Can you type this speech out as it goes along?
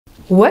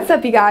What's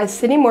up, you guys?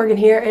 Sydney Morgan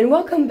here, and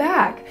welcome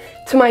back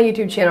to my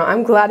YouTube channel.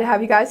 I'm glad to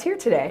have you guys here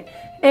today.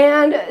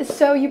 And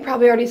so you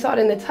probably already saw it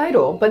in the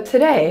title, but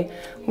today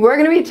we're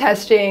going to be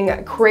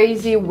testing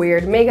crazy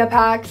weird makeup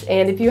hacks.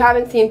 And if you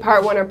haven't seen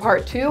part 1 or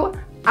part 2,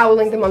 I will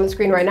link them on the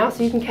screen right now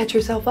so you can catch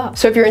yourself up.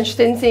 So if you're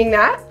interested in seeing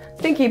that,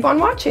 then keep on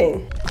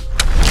watching.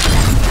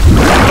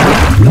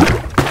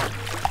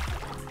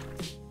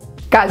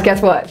 Guys,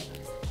 guess what?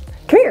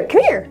 Come here,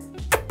 come here.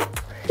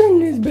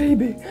 Goodness,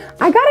 baby.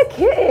 I got a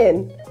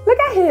kitten. Look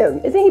at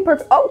him. Isn't he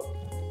perfect? Oh,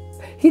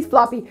 he's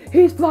floppy.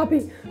 He's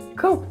floppy.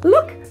 Go,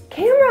 look,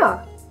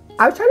 camera.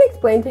 I was trying to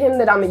explain to him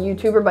that I'm a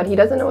YouTuber, but he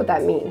doesn't know what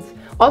that means.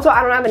 Also,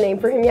 I don't have a name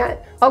for him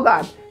yet. Oh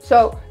God.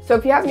 So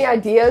if you have any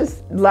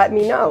ideas, let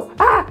me know.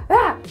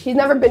 He's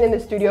never been in the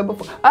studio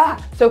before.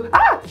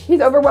 He's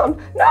overwhelmed.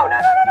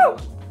 No.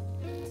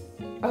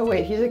 Oh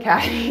wait, he's a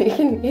cat.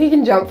 he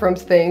can jump from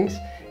things.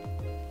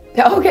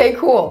 Okay,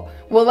 cool.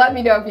 Well, let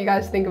me know if you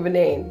guys think of a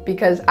name,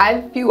 because I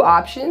have a few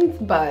options,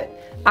 but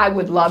I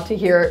would love to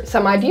hear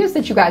some ideas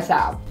that you guys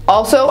have.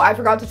 Also, I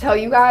forgot to tell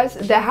you guys,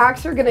 the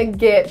hacks are gonna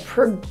get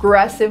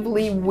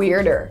progressively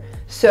weirder.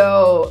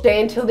 So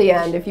stay until the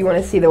end if you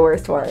wanna see the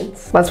worst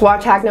ones. Let's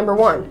watch hack number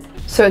 1.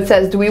 So it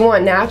says, do we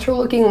want natural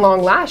looking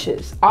long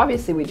lashes?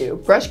 Obviously we do.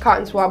 Brush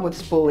cotton swab with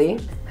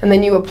spoolie, and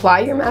then you apply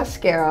your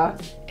mascara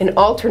and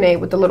alternate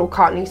with the little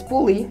cottony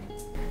spoolie.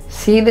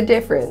 See the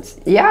difference?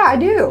 Yeah, I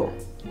do.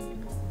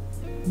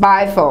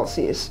 Bye,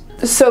 falsies.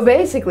 So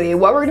basically,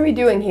 what we're gonna be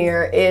doing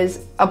here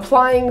is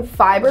applying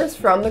fibers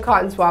from the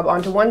cotton swab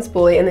onto one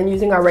spoolie and then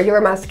using our regular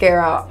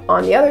mascara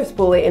on the other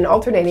spoolie and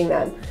alternating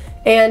them.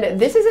 And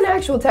this is an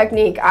actual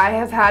technique. I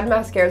have had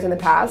mascaras in the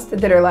past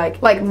that are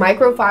like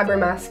microfiber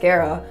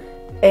mascara,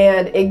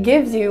 and it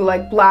gives you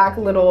like black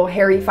little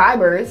hairy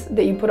fibers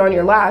that you put on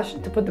your lash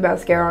to put the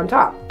mascara on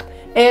top.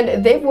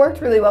 And they've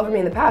worked really well for me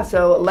in the past,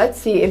 so let's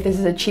see if this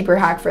is a cheaper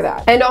hack for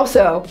that. And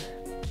also,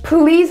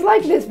 please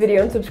like this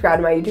video and subscribe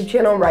to my YouTube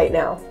channel right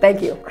now.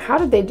 Thank you. How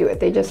did they do it?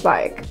 They just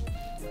like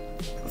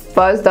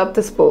fuzzed up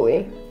the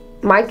spoolie.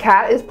 My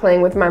cat is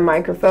playing with my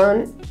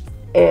microphone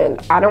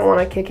and I don't want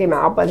to kick him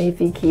out, but if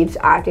he keeps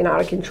acting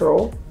out of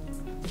control,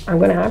 I'm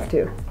gonna have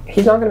to.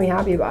 He's not gonna be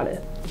happy about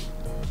it.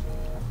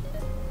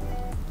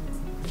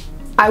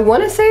 I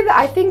want to say that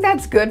I think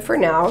that's good for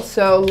now,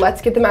 so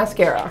let's get the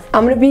mascara.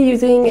 I'm gonna be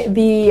using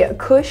the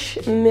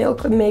Kush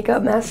Milk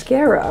Makeup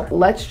Mascara.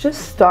 Let's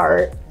just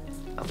start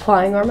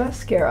applying our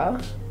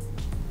mascara.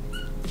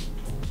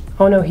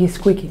 Oh no, he's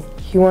squeaking.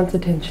 He wants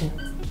attention.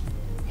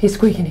 He's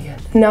squeaking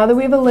again. Now that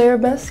we have a layer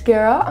of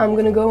mascara, I'm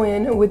gonna go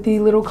in with the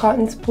little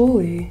cotton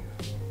spoolie.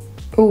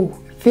 Ooh,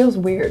 it feels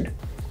weird.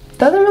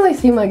 Doesn't really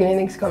seem like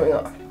anything's coming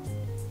off.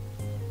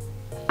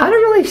 I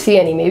don't really see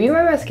any. Maybe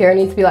my mascara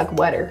needs to be like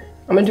wetter.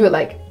 I'm gonna do it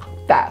like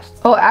fast.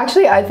 Oh,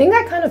 actually, I think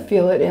I kind of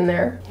feel it in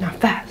there. Not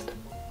fast.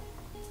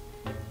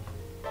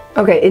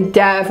 Okay, it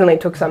definitely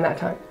took some that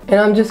time.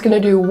 And I'm just gonna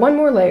do one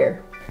more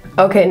layer.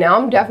 Okay, now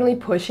I'm definitely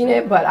pushing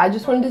it, but I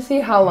just wanted to see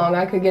how long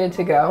I could get it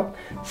to go.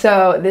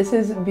 So this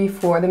is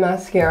before the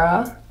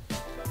mascara,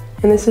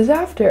 and this is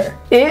after.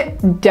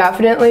 It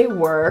definitely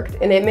worked,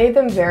 and it made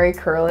them very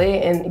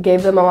curly and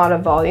gave them a lot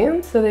of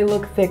volume, so they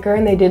look thicker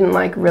and they didn't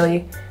like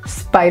really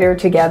spider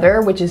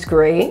together, which is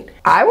great.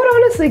 I would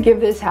honestly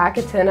give this hack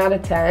a 10 out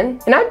of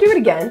 10, and I'd do it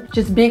again.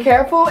 Just be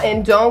careful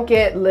and don't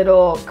get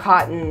little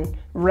cotton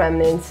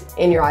remnants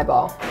in your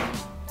eyeball.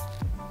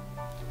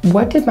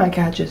 What did my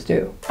cat just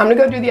do? I'm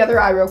gonna go do the other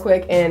eye real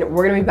quick and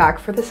we're gonna be back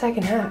for the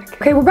second hack.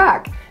 Okay, we're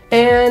back.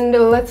 And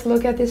let's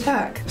look at this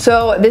hack.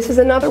 So this is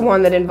another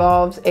one that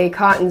involves a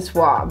cotton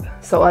swab.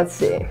 So let's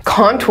see.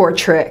 Contour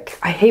trick.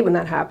 I hate when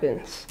that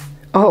happens.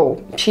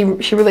 Oh, she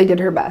really did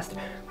her best.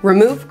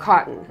 Remove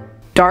cotton.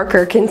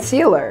 Darker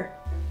concealer,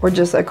 or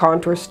just a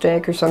contour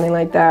stick or something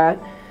like that.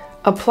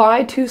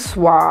 Apply to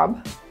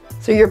swab.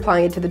 So you're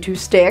applying it to the 2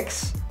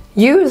 sticks.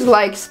 Use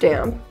like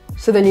stamp.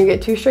 So then you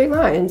get 2 straight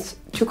lines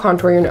to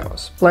contour your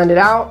nose. Blend it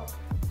out,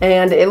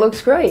 and it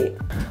looks great.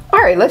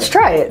 All right, let's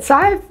try it. So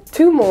I have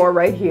 2 more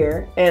right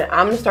here, and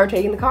I'm gonna start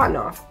taking the cotton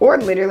off. Or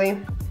literally,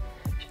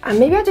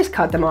 maybe I just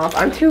cut them off.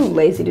 I'm too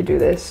lazy to do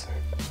this.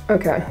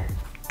 Okay.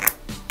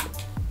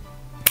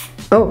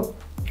 Oh.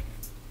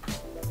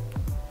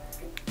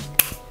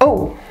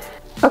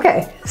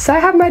 Okay, so I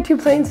have my 2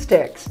 plain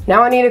sticks.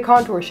 Now I need a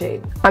contour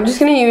shade. I'm just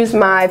gonna use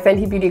my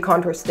Fenty Beauty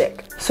contour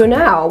stick. So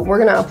now we're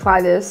gonna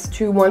apply this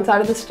to one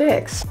side of the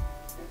sticks.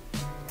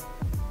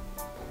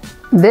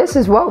 This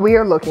is what we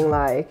are looking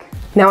like.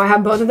 Now I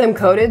have both of them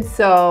coated,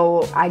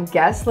 so I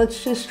guess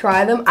let's just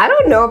try them. I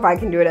don't know if I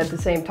can do it at the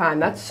same time.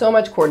 That's so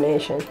much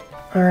coordination.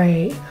 All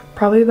right,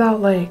 probably about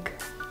like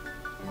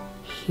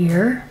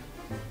here.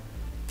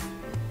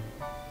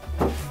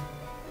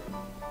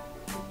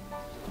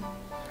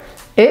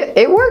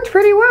 It worked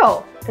pretty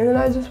well. And then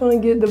I just want to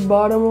get the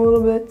bottom a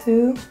little bit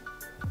too,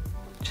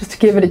 just to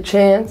give it a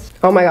chance.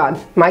 Oh my God,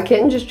 my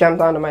kitten just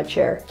jumped onto my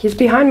chair. He's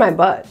behind my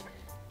butt.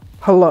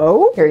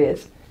 Hello? Here he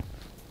is.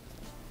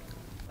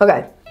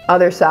 Okay,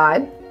 other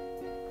side.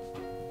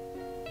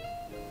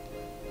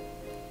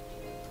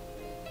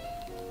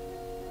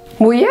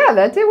 Well, yeah,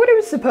 that did what it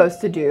was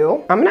supposed to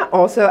do. I'm gonna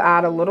also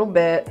add a little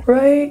bit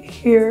right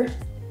here.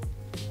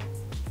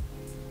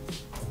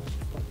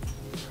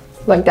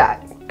 Like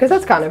that, because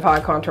that's kind of how I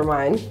contour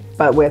mine,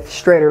 but with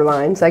straighter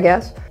lines, I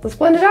guess. Let's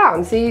blend it out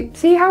and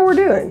see how we're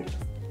doing.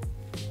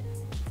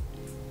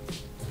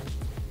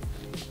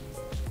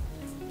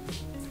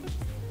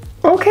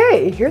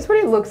 Okay, here's what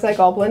it looks like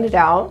all blended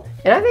out.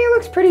 And I think it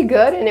looks pretty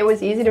good, and it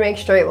was easy to make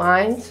straight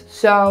lines.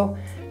 So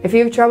if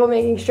you have trouble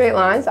making straight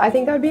lines, I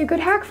think that would be a good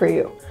hack for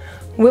you.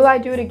 Will I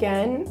do it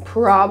again?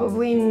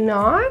 Probably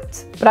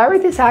not, but I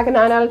rate this hack a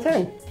 9 out of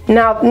 10.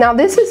 Now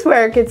this is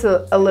where it gets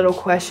a little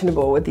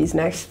questionable with these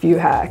next few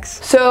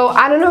hacks. So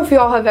I don't know if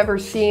y'all have ever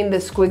seen the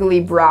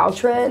squiggly brow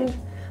trend,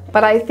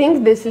 but I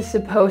think this is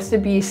supposed to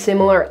be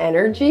similar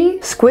energy.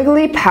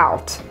 Squiggly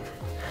pout.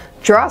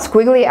 Draw a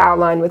squiggly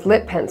outline with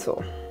lip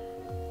pencil.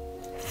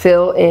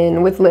 Fill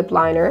in with lip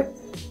liner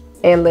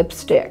and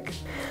lipstick.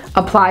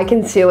 Apply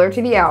concealer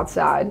to the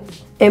outside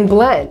and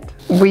blend.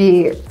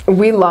 We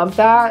love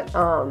that.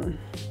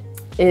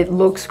 It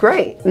looks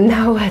great.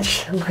 Now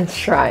let's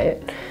try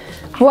it.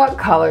 What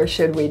color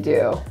should we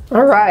do?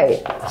 All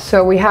right,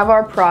 so we have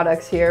our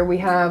products here. We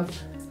have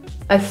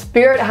a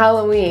Spirit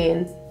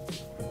Halloween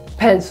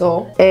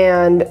pencil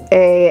and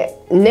a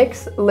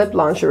NYX lip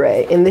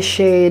lingerie in the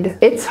shade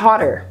It's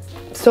Hotter.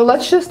 So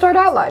let's just start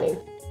outlining.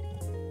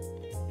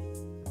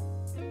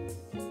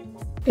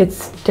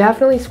 It's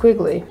definitely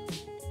squiggly.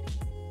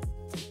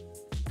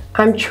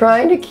 I'm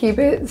trying to keep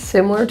it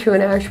similar to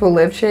an actual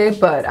lip shade,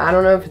 but I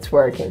don't know if it's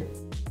working.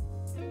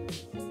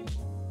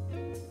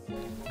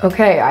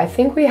 Okay, I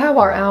think we have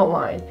our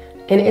outline,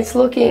 and it's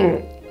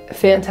looking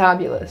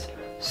fantabulous.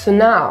 So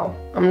now,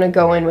 I'm gonna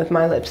go in with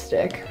my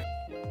lipstick.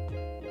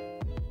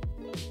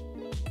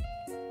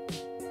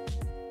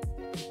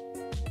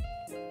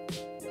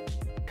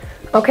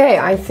 Okay,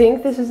 I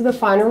think this is the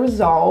final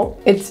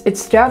result.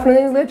 It's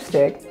definitely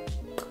lipstick.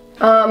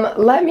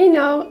 Let me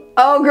know.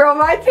 Oh girl,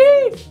 my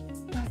teeth!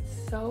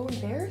 That's so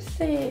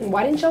embarrassing.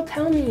 Why didn't y'all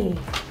tell me?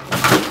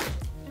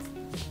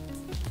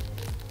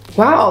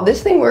 Wow,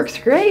 this thing works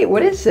great.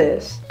 What is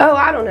this? Oh,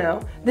 I don't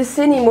know. The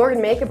Sydney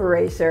Morgan makeup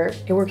eraser.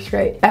 It works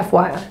great,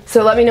 FYI.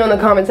 So let me know in the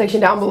comment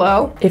section down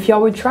below if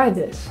y'all would try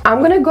this.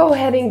 I'm gonna go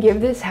ahead and give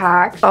this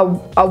hack a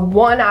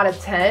 1 out of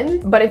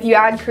 10, but if you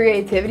add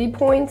creativity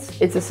points,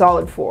 it's a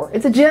solid 4.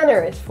 It's a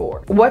generous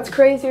 4. What's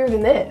crazier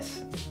than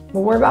this?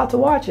 Well, we're about to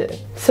watch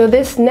it. So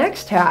this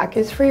next hack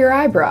is for your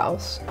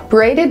eyebrows.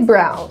 Braided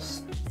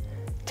brows.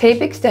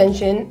 Tape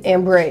extension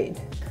and braid.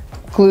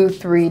 Glue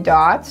 3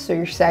 dots, so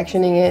you're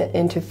sectioning it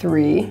into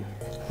 3.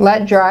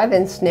 Let dry,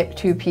 then snip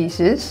 2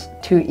 pieces,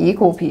 2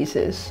 equal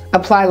pieces.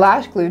 Apply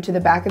lash glue to the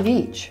back of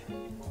each.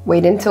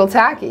 Wait until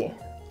tacky,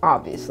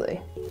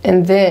 obviously.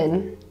 And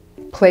then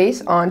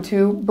place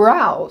onto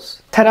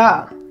brows.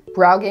 Ta-da!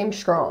 Brow game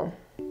strong.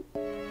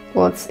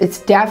 Well, it's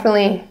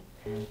definitely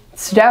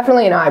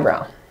an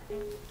eyebrow.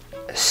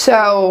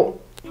 So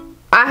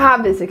I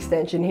have this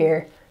extension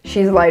here.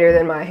 She's lighter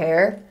than my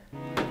hair.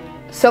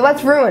 So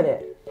let's ruin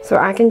it. So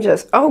I can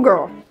just, oh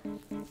girl.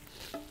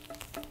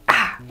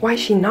 Ah, why is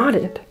she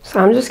knotted?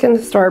 So I'm just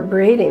gonna start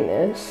braiding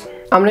this.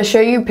 I'm gonna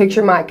show you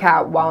picture my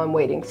cat while I'm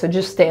waiting, so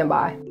just stand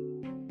by.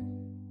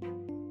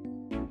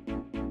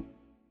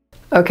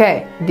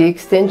 Okay, the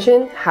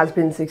extension has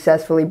been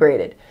successfully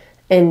braided.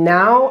 And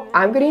now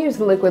I'm gonna use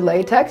liquid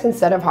latex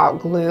instead of hot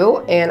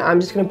glue, and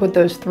I'm just gonna put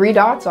those 3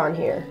 dots on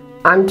here.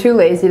 I'm too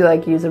lazy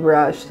to use a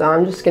brush, so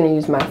I'm just gonna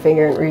use my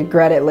finger and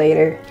regret it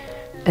later.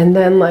 And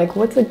then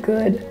what's a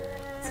good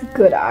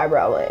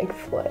eyebrow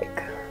length,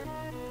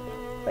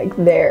 like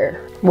there.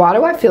 Why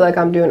do I feel like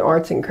I'm doing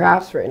arts and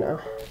crafts right now?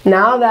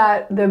 Now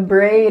that the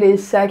braid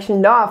is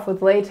sectioned off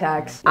with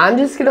latex, I'm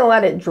just gonna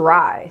let it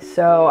dry.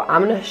 So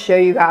I'm gonna show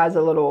you guys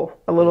a little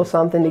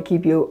something to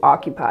keep you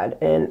occupied,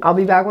 and I'll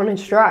be back when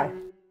it's dry.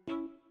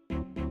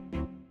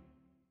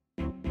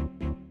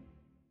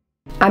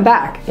 I'm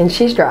back and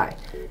she's dry.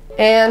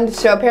 And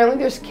so apparently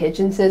there's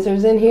kitchen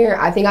scissors in here.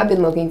 I think I've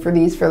been looking for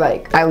these for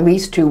at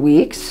least 2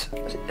 weeks.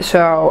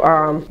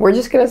 So we're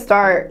just gonna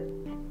start,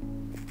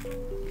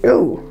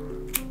 ooh.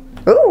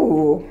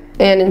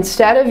 And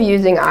instead of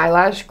using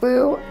eyelash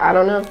glue, I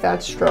don't know if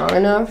that's strong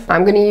enough,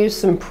 I'm gonna use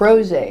some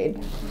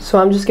Pros-Aide. So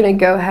I'm just gonna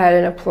go ahead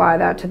and apply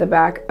that to the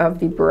back of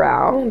the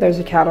brow. There's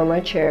a cat on my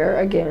chair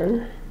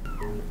again.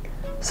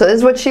 So this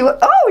is what she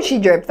oh, she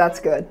dripped, that's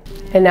good.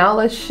 And now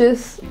let's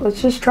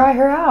just try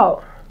her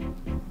out.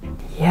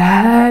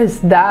 Yes,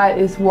 that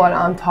is what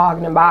I'm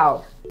talking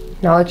about.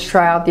 Now let's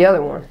try out the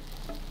other one.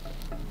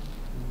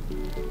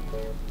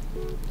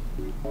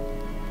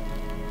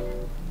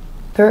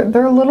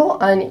 They're a little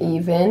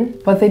uneven,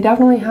 but they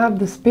definitely have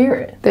the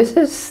spirit. This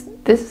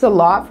is a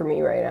lot for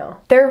me right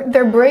now.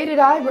 They're braided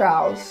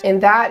eyebrows, and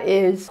that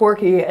is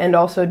quirky and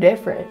also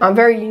different. I'm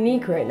very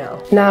unique right now.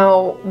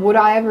 Now, would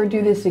I ever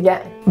do this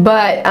again?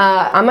 But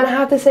I'm gonna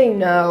have to say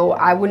no.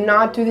 I would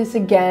not do this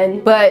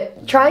again,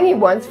 but trying it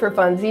once for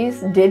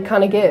funsies did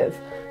kind of give.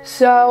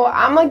 So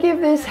I'm gonna give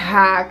this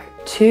hack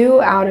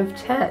 2 out of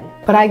 10.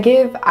 But I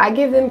give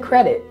them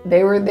credit.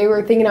 They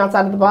were thinking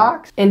outside of the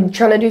box and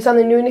trying to do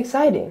something new and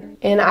exciting.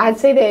 And I'd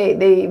say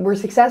they were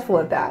successful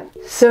at that.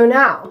 So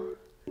now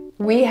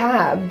we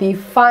have the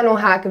final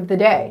hack of the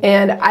day.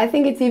 And I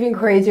think it's even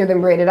crazier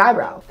than braided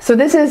eyebrows. So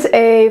this is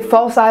a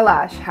false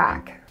eyelash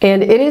hack.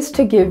 And it is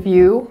to give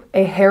you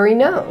a hairy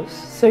nose.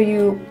 So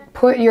you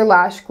put your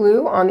lash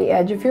glue on the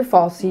edge of your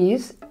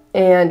falsies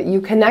and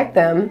you connect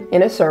them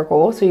in a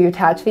circle. So you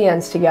attach the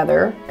ends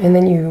together and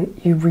then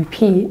you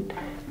repeat,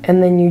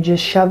 and then you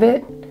just shove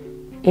it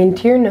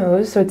into your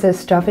nose. So it says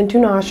stuff into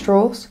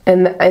nostrils,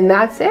 and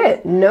that's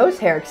it. Nose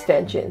hair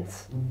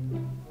extensions.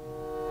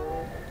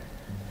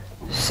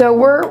 So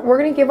we're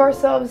gonna give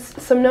ourselves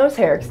some nose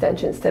hair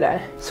extensions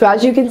today. So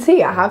as you can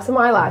see, I have some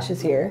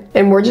eyelashes here,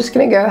 and we're just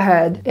gonna go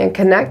ahead and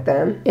connect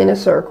them in a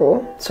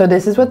circle. So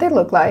this is what they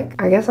look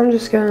like. I guess I'm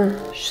just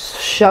gonna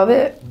shove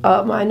it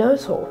up my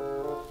nose hole.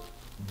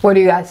 What do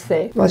you guys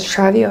think? Let's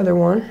try the other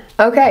one.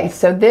 Okay,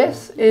 so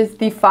this is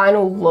the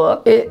final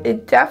look.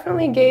 It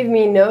definitely gave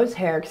me nose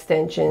hair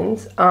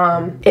extensions.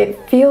 It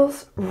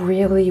feels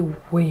really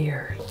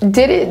weird.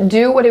 Did it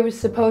do what it was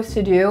supposed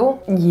to do?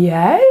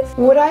 Yes.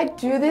 Would I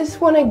do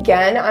this one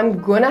again? I'm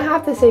gonna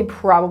have to say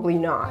probably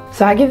not.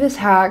 So I give this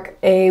hack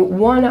a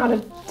 1 out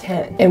of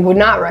 10 and would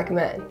not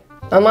recommend,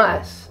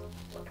 unless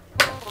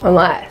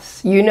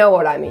you know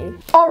what I mean.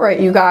 All right,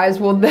 you guys,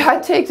 well,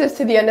 that takes us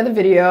to the end of the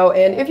video.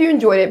 And if you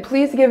enjoyed it,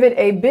 please give it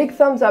a big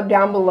thumbs up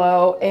down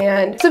below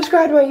and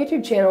subscribe to my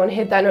YouTube channel and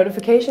hit that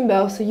notification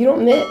bell so you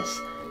don't miss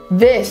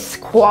this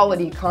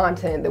quality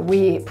content that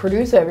we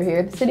produce over here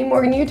at the Sydney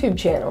Morgan YouTube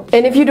channel.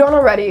 And if you don't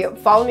already,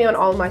 follow me on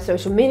all of my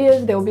social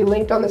medias. They will be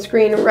linked on the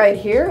screen right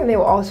here, and they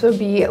will also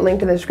be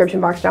linked in the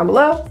description box down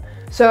below.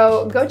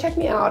 So go check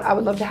me out. I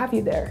would love to have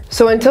you there.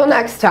 So until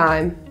next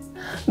time,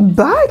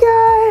 bye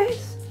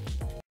guys.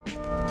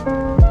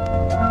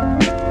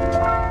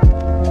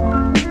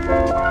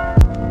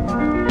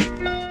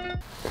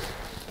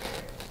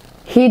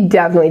 He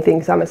definitely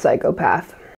thinks I'm a psychopath.